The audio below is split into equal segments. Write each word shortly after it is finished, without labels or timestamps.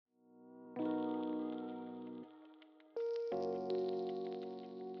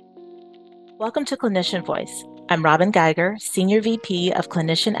Welcome to Clinician Voice. I'm Robin Geiger, Senior VP of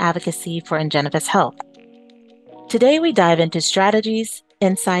Clinician Advocacy for Ingenivis Health. Today, we dive into strategies,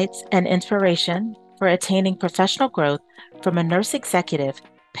 insights, and inspiration for attaining professional growth from a nurse executive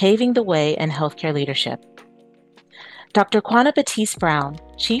paving the way in healthcare leadership. Dr. Quanna Batiste-Brown,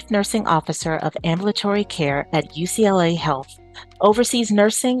 Chief Nursing Officer of Ambulatory Care at UCLA Health, oversees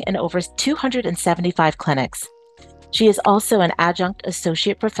nursing in over 275 clinics. She is also an adjunct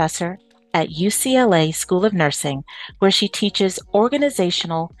associate professor at UCLA School of Nursing, where she teaches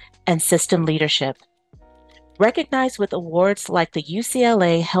organizational and system leadership. Recognized with awards like the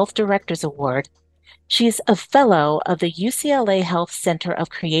UCLA Health Directors Award, she is a fellow of the UCLA Health Center of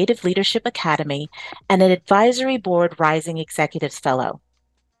Creative Leadership Academy and an advisory board Rising Executives Fellow.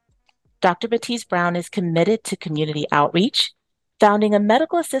 Dr. Batiste-Brown is committed to community outreach, founding a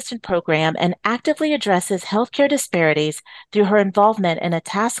medical assistant program, and actively addresses healthcare disparities through her involvement in a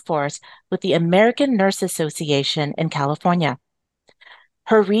task force with the American Nurse Association in California.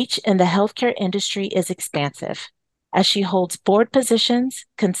 Her reach in the healthcare industry is expansive, as she holds board positions,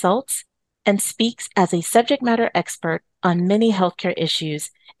 consults, and speaks as a subject matter expert on many healthcare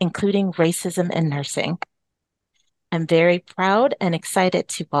issues, including racism in nursing. I'm very proud and excited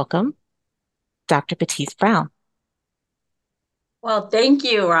to welcome Dr. Batiste-Brown. Well, thank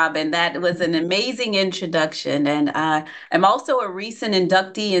you, Robin. That was an amazing introduction. And I'm also a recent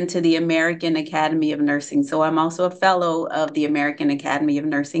inductee into the American Academy of Nursing. So I'm also a fellow of the American Academy of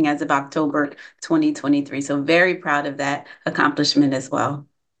Nursing as of October 2023. So very proud of that accomplishment as well.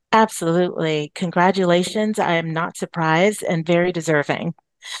 Absolutely. Congratulations. I am not surprised and very deserving.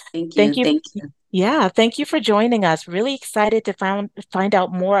 Thank Thank you. you. Thank you. Yeah, thank you for joining us. Really excited to find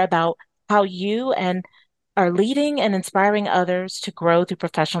out more about how you and are leading and inspiring others to grow through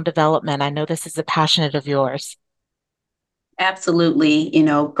professional development. I know this is a passionate of yours. Absolutely.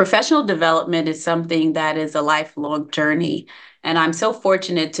 Professional development is something that is a lifelong journey. And I'm so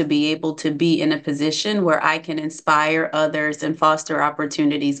fortunate to be able to be in a position where I can inspire others and foster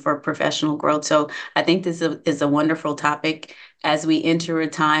opportunities for professional growth. So I think this is a wonderful topic as we enter a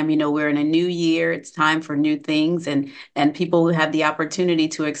time, we're in a new year. It's time for new things and people who have the opportunity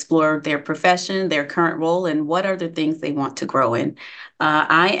to explore their profession, their current role, and what are the things they want to grow in.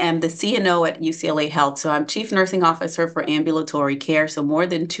 I am the CNO at UCLA Health. So I'm Chief Nursing Officer for Ambulatory Care. So more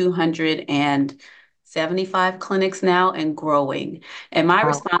than 275 clinics now and growing. And my Wow.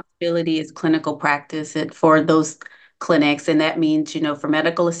 responsibility is clinical practice for those clinics. And that means, for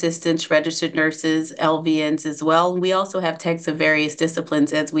medical assistants, registered nurses, LVNs as well. And we also have techs of various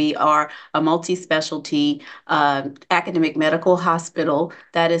disciplines as we are a multi-specialty academic medical hospital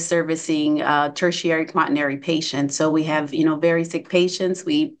that is servicing tertiary quaternary patients. So we have, very sick patients.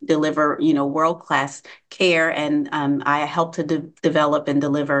 We deliver, world-class care, and I help to develop and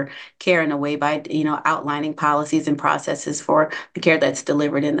deliver care in a way by, outlining policies and processes for the care that's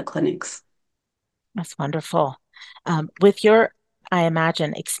delivered in the clinics. That's wonderful. With your, I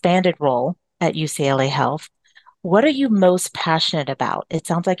imagine, expanded role at UCLA Health, what are you most passionate about? It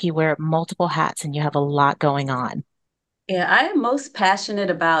sounds like you wear multiple hats and you have a lot going on. Yeah, I am most passionate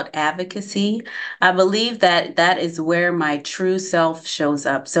about advocacy. I believe that that is where my true self shows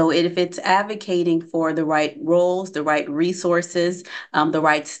up. So if it's advocating for the right roles, the right resources, the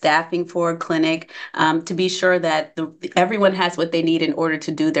right staffing for a clinic, to be sure that everyone has what they need in order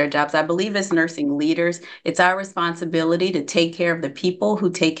to do their jobs. I believe as nursing leaders, it's our responsibility to take care of the people who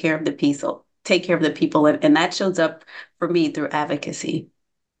take care of the people, and that shows up for me through advocacy.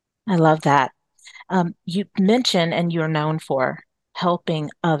 I love that. You mentioned and you're known for helping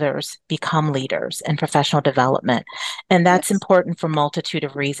others become leaders in professional development, and that's Yes. important for a multitude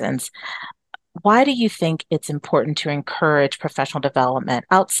of reasons. Why do you think it's important to encourage professional development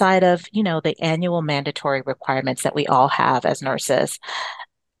outside of, the annual mandatory requirements that we all have as nurses?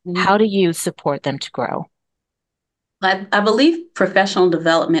 How do you support them to grow? I believe professional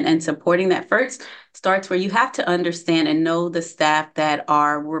development and supporting that first starts where you have to understand and know the staff that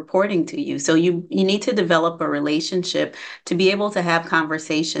are reporting to you. So you need to develop a relationship to be able to have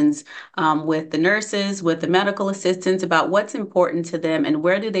conversations with the nurses, with the medical assistants about what's important to them and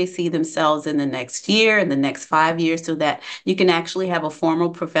where do they see themselves in the next year, in the next 5 years, so that you can actually have a formal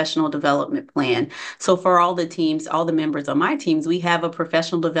professional development plan. So for all the teams, all the members on my teams, we have a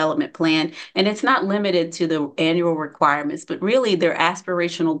professional development plan, and it's not limited to the annual requirements, but really their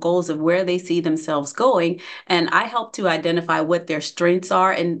aspirational goals of where they see themselves going. And I help to identify what their strengths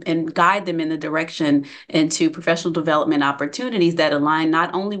are and guide them in the direction into professional development opportunities that align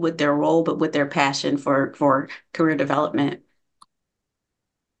not only with their role, but with their passion for career development.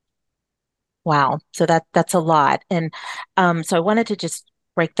 Wow. So that's a lot. And so I wanted to just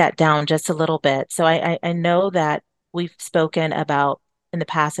break that down just a little bit. So I know that we've spoken about in the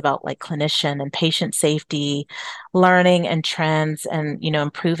past about like clinician and patient safety, learning and trends, and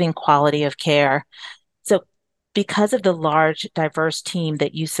improving quality of care. So because of the large, diverse team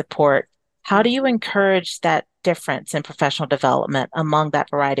that you support, how do you encourage that difference in professional development among that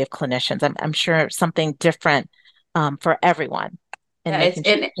variety of clinicians? I'm sure something different for everyone and Yeah, it's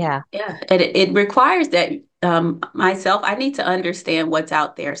making sure, and yeah, yeah, and it requires that myself, I need to understand what's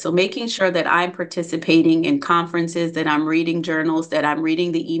out there. So making sure that I'm participating in conferences, that I'm reading journals, that I'm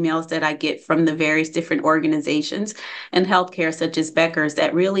reading the emails that I get from the various different organizations in healthcare, such as Becker's,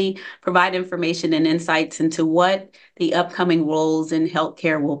 that really provide information and insights into what the upcoming roles in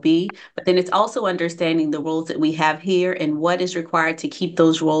healthcare will be. But then it's also understanding the roles that we have here and what is required to keep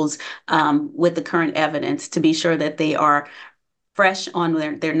those roles with the current evidence to be sure that they are fresh on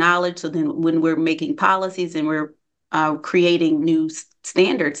their knowledge. So then when we're making policies and we're creating new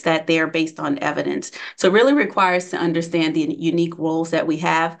standards, that they are based on evidence. So it really requires to understand the unique roles that we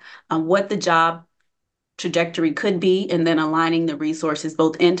have, what the job trajectory could be, and then aligning the resources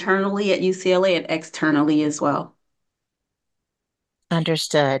both internally at UCLA and externally as well.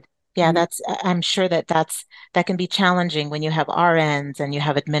 understood. Yeah, Mhm. I'm sure that can be challenging when you have RNs and you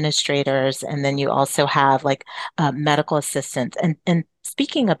have administrators, and then you also have like medical assistants. And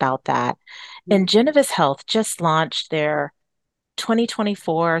speaking about that, Ingenovis Health just launched their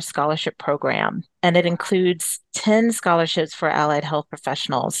 2024 scholarship program, and it includes 10 scholarships for allied health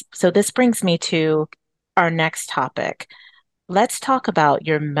professionals. So this brings me to our next topic. Let's talk about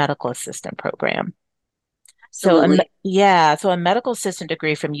your medical assistant program. Absolutely. So a medical assistant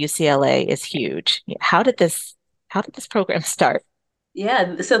degree from UCLA is huge. How did this program start?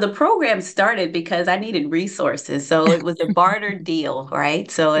 Yeah, so the program started because I needed resources. So it was a barter deal,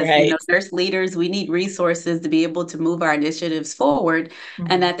 right? So as you know, Right. nurse leaders, we need resources to be able to move our initiatives forward.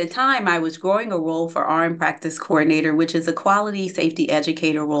 And Mhm. at the time, I was growing a role for RN practice coordinator, which is a quality safety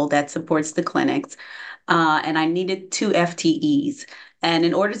educator role that supports the clinics. And I needed two FTEs. And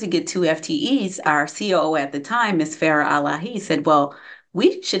in order to get two FTEs, our COO at the time, Ms. Farah Alahi, said, well,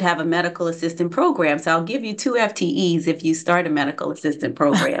 we should have a medical assistant program. So I'll give you two FTEs if you start a medical assistant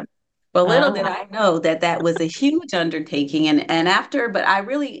program. Well, little did Oh, I know that that was a huge undertaking. And after, but I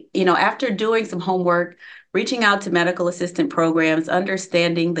really, after doing some homework, reaching out to medical assistant programs,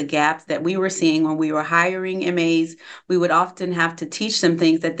 understanding the gaps that we were seeing when we were hiring MAs, we would often have to teach them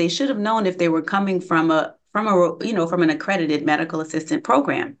things that they should have known if they were coming from an accredited medical assistant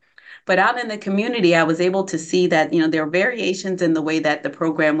program. But out in the community, I was able to see that, there are variations in the way that the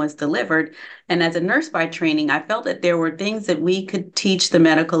program was delivered. And as a nurse by training, I felt that there were things that we could teach the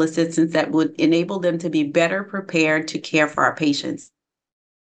medical assistants that would enable them to be better prepared to care for our patients.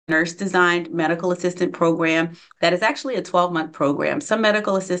 Nurse designed medical assistant program that is actually a 12-month program. Some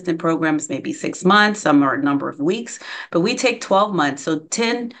medical assistant programs may be 6 months, some are a number of weeks, but we take 12 months. So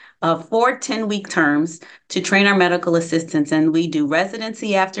 4 10-week terms to train our medical assistants. And we do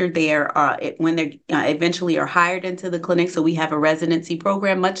residency after when they eventually are hired into the clinic. So we have a residency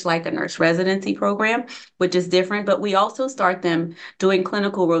program, much like a nurse residency program, which is different, but we also start them doing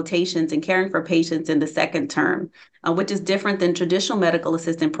clinical rotations and caring for patients in the second term, which is different than traditional medical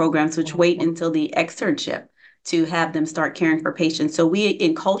assistant programs, which wait until the externship to have them start caring for patients. So we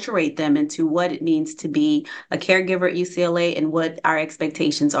enculturate them into what it means to be a caregiver at UCLA and what our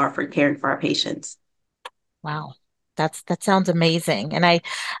expectations are for caring for our patients. wow. That sounds amazing. And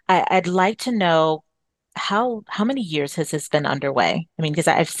I'd like to know how many years has this been underway? I mean, because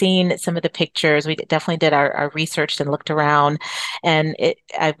I've seen some of the pictures. We definitely did our research and looked around, and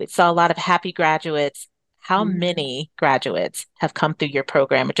I saw a lot of happy graduates. How many graduates have come through your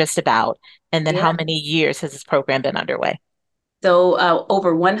program, just about? And then how Yeah. many years has this program been underway? So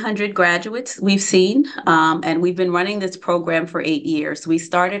over 100 graduates we've seen, and we've been running this program for 8 years. We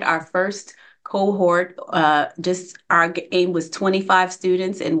started our first cohort. Just our aim was 25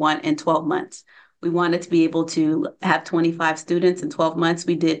 students in 12 months. We wanted to be able to have 25 students in 12 months.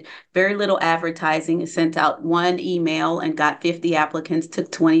 We did very little advertising, sent out one email and got 50 applicants,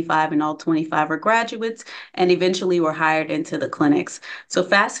 took 25, and all 25 are graduates, and eventually were hired into the clinics. So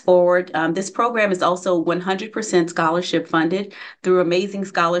fast forward, this program is also 100% scholarship funded through amazing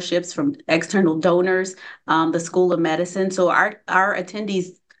scholarships from external donors, the School of Medicine. So our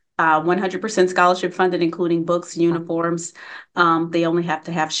attendees 100% scholarship funded, including books, uniforms. They only have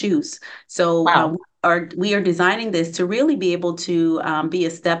to have shoes. So Wow. we are designing this to really be able to be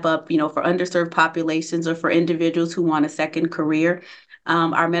a step up, for underserved populations or for individuals who want a second career.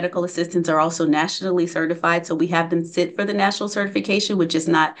 Our medical assistants are also nationally certified, so we have them sit for the national certification, which is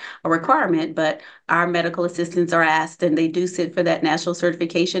not a requirement, but our medical assistants are asked and they do sit for that national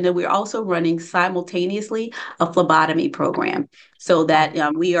certification. And we're also running simultaneously a phlebotomy program so that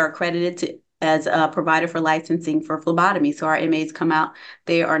we are accredited to as a provider for licensing for phlebotomy. So our MAs come out,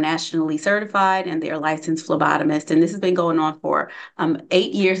 they are nationally certified and they are licensed phlebotomists. And this has been going on for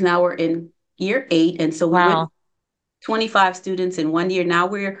 8 years now. We're in year 8. And so we went Wow, 25 students in one year.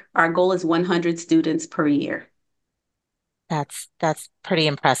 Now our goal is 100 students per year. that's pretty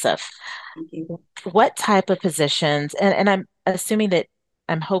impressive. Thank you. What type of positions, and I'm assuming that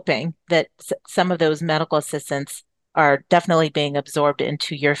I'm hoping that some of those medical assistants are definitely being absorbed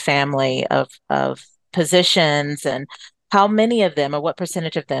into your family of positions, and how many of them or what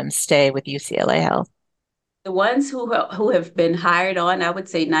percentage of them stay with UCLA Health? The ones who have been hired on, I would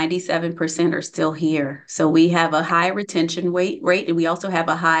say 97% are still here. So we have a high retention rate, and we also have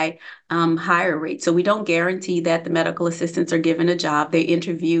a high hire rate. So we don't guarantee that the medical assistants are given a job. They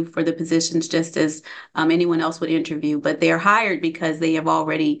interview for the positions just as anyone else would interview, but they are hired because they have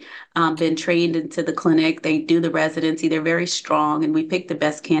already been trained into the clinic. They do the residency. They're very strong, and we pick the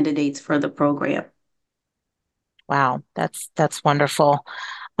best candidates for the program. Wow, that's wonderful.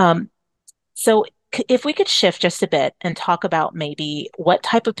 Um, so if we could shift just a bit and talk about maybe what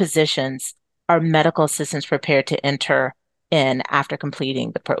type of positions are medical assistants prepared to enter in after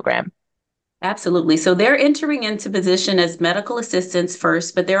completing the program? Absolutely. So they're entering into position as medical assistants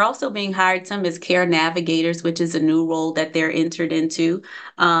first, but they're also being hired some as care navigators, which is a new role that they're entered into.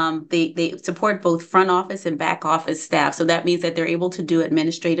 They support both front office and back office staff. So that means that they're able to do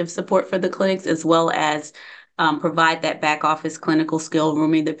administrative support for the clinics as well as provide that back office clinical skill,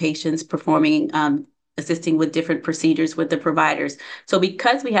 rooming the patients, performing assisting with different procedures with the providers. So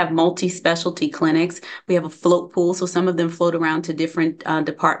because we have multi-specialty clinics, we have a float pool. So some of them float around to different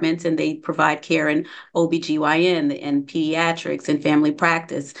departments and they provide care in OBGYN and pediatrics and family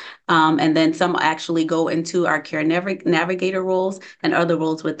practice. And then some actually go into our care navigator roles and other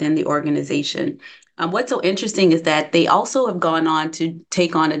roles within the organization. What's so interesting is that they also have gone on to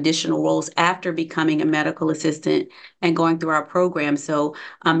take on additional roles after becoming a medical assistant and going through our program. So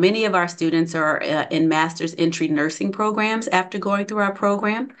many of our students are in master's entry nursing programs after going through our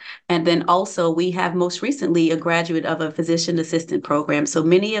program. And then also we have most recently a graduate of a physician assistant program. So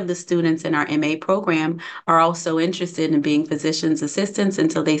many of the students in our MA program are also interested in being physician's assistants.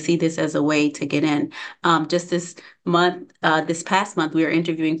 And so they see this as a way to get in. Just this past month, we are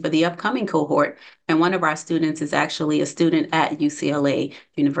interviewing for the upcoming cohort. And one of our students is actually a student at UCLA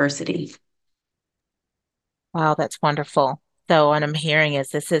University. Wow, that's wonderful. So what I'm hearing is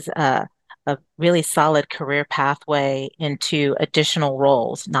this is a really solid career pathway into additional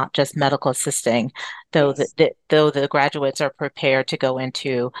roles, not just medical assisting, Yes. though the graduates are prepared to go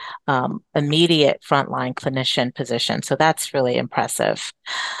into immediate frontline clinician position. So that's really impressive.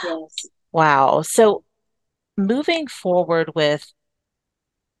 Yes. Wow. So moving forward with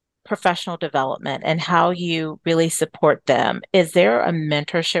professional development and how you really support them. Is there a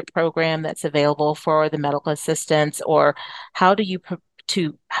mentorship program that's available for the medical assistants, or how do you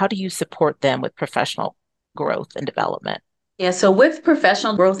how do you support them with professional growth and development? Yeah, so with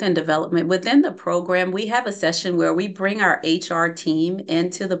professional growth and development within the program, we have a session where we bring our HR team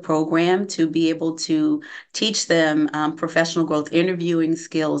into the program to be able to teach them professional growth, interviewing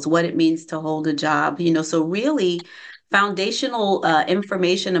skills, what it means to hold a job, so really foundational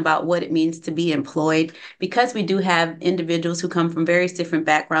information about what it means to be employed. Because we do have individuals who come from various different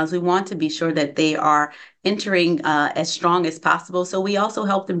backgrounds, we want to be sure that they are entering as strong as possible. So we also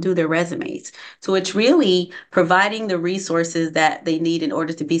help them do their resumes. So it's really providing the resources that they need in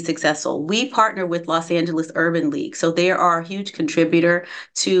order to be successful. We partner with Los Angeles Urban League, so they are a huge contributor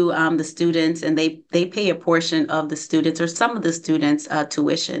to the students, and they pay a portion of the students or some of the students'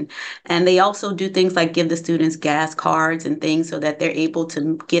 tuition. And they also do things like give the students gas cards and things so that they're able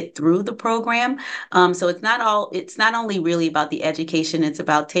to get through the program. So it's not only really about the education, it's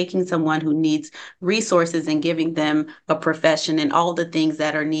about taking someone who needs resources and giving them a profession and all the things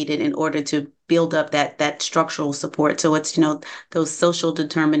that are needed in order to build up that structural support. So it's, those social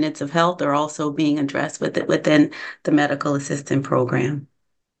determinants of health are also being addressed within the medical assistant program.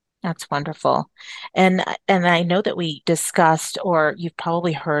 That's wonderful. And I know that we discussed, or you've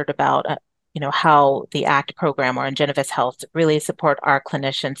probably heard about, how the ACT program or Ingenivis Health really support our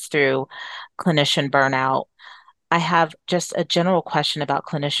clinicians through clinician burnout. I have just a general question about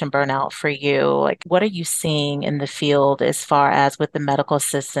clinician burnout for you. Like, what are you seeing in the field as far as with the medical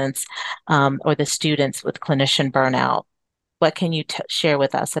assistants or the students with clinician burnout? What can you share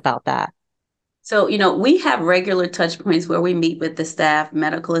with us about that? So, we have regular touch points where we meet with the staff,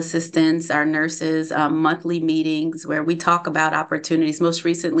 medical assistants, our nurses, monthly meetings where we talk about opportunities. Most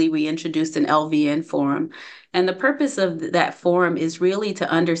recently, we introduced an LVN forum. And the purpose of that forum is really to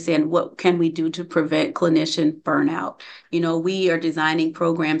understand what can we do to prevent clinician burnout. We are designing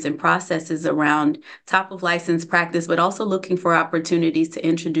programs and processes around top of license practice, but also looking for opportunities to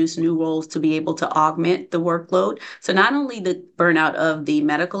introduce new roles to be able to augment the workload. So not only the burnout of the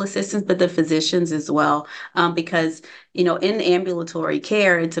medical assistants, but the physicians as well, because in ambulatory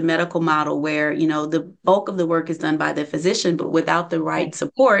care, it's a medical model where, the bulk of the work is done by the physician, but without the right Right.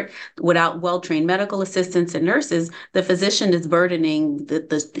 support, without well-trained medical assistants and nurses, the physician is burdening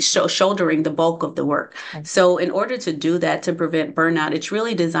shouldering the bulk of the work. Right. So in order to do that, to prevent burnout, it's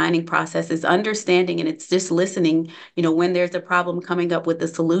really designing processes, understanding, and it's just listening, when there's a problem, coming up with a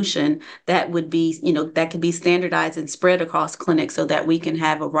solution that would be, that could be standardized and spread across clinics so that we can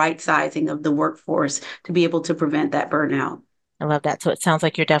have a right sizing of the workforce to be able to prevent that burnout. I love that. So it sounds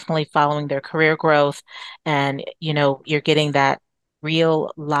like you're definitely following their career growth and, you're getting that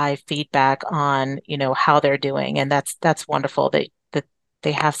real live feedback on, how they're doing. And that's wonderful that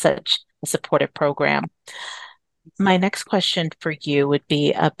they have such a supportive program. My next question for you would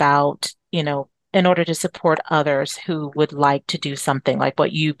be about, in order to support others who would like to do something like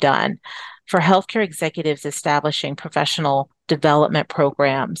what you've done, for healthcare executives establishing professional development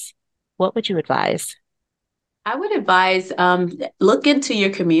programs, what would you advise? I would advise look into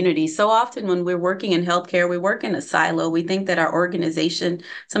your community. So often when we're working in healthcare, we work in a silo. We think that our organization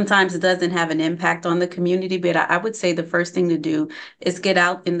sometimes doesn't have an impact on the community, but I would say the first thing to do is get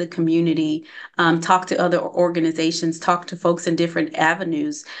out in the community, talk to other organizations, talk to folks in different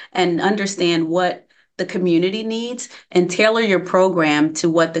avenues, and understand what the community needs and tailor your program to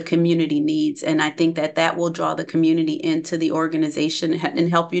what the community needs. And I think that that will draw the community into the organization and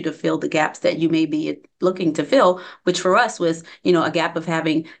help you to fill the gaps that you may be looking to fill, which for us was, a gap of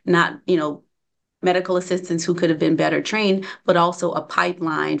having not, medical assistants who could have been better trained, but also a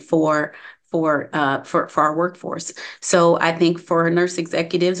pipeline for our workforce. So I think for nurse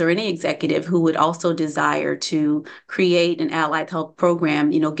executives or any executive who would also desire to create an allied health program,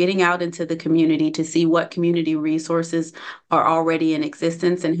 getting out into the community to see what community resources are already in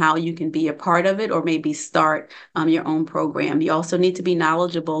existence and how you can be a part of it or maybe start your own program. You also need to be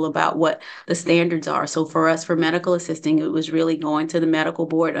knowledgeable about what the standards are. So for us, for medical assisting, it was really going to the medical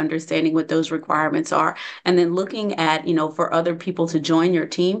board, understanding what those requirements are, and then looking at, for other people to join your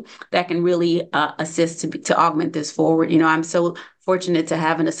team that can really assist to augment this forward. I'm so fortunate to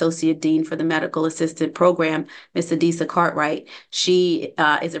have an associate dean for the medical assistant program, Ms. Adisa Cartwright. She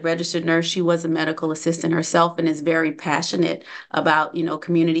is a registered nurse. She was a medical assistant herself and is very passionate about,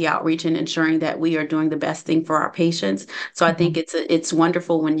 community outreach and ensuring that we are doing the best thing for our patients. So I think Mhm. it's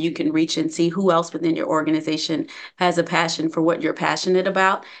wonderful when you can reach and see who else within your organization has a passion for what you're passionate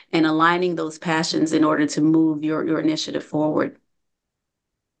about and aligning those passions in order to move your initiative forward.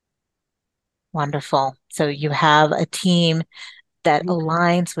 Wonderful. So you have a team that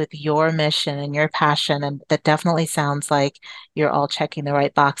aligns with your mission and your passion, and that definitely sounds like you're all checking the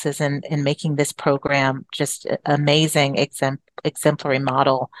right boxes and making this program just amazing exemplary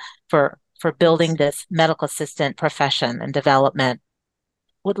model for building this medical assistant profession and development.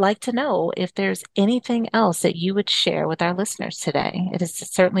 Would like to know if there's anything else that you would share with our listeners today. It has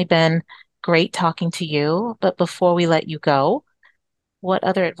certainly been great talking to you, but before we let you go, what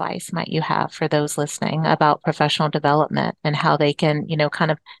other advice might you have for those listening about professional development and how they can, kind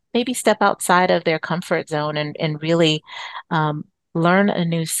of maybe step outside of their comfort zone and really learn a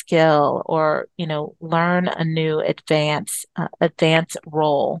new skill or, learn a new advanced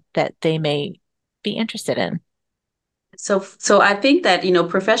role that they may be interested in? So I think that,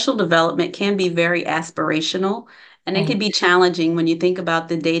 professional development can be very aspirational and it can Right. be challenging when you think about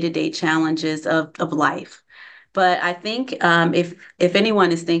the day-to-day challenges of life. But I think if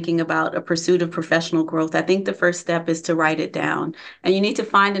anyone is thinking about a pursuit of professional growth, I think the first step is to write it down. And you need to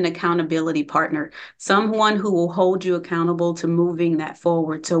find an accountability partner, someone who will hold you accountable to moving that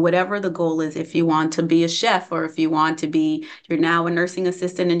forward. So whatever the goal is, if you want to be a chef or if you want to be, you're now a nursing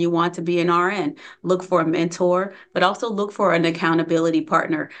assistant and you want to be an RN, look for a mentor, but also look for an accountability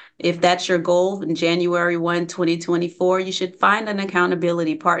partner. If that's your goal in January 1, 2024, you should find an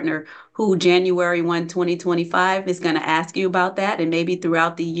accountability partner who January 1, 2025 is going to ask you about that. And maybe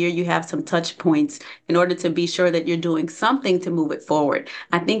throughout the year, you have some touch points in order to be sure that you're doing something to move it forward.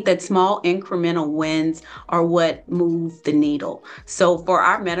 I think that small incremental wins are what move the needle. So for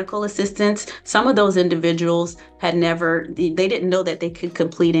our medical assistants, some of those individuals they didn't know that they could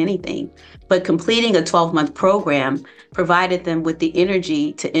complete anything. But completing a 12-month program provided them with the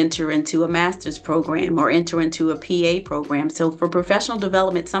energy to enter into a master's program or enter into a PA program. So for professional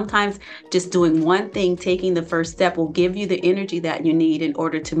development, sometimes just doing one thing, taking the first step, will give you the energy that you need in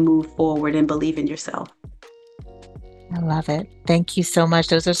order to move forward and believe in yourself. I love it. Thank you so much.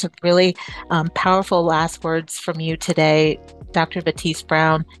 Those are some really powerful last words from you today, Dr.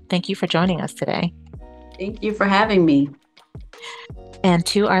 Batiste-Brown. Thank you for joining us today. Thank you for having me. And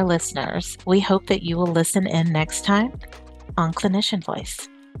to our listeners, we hope that you will listen in next time on Clinician Voice.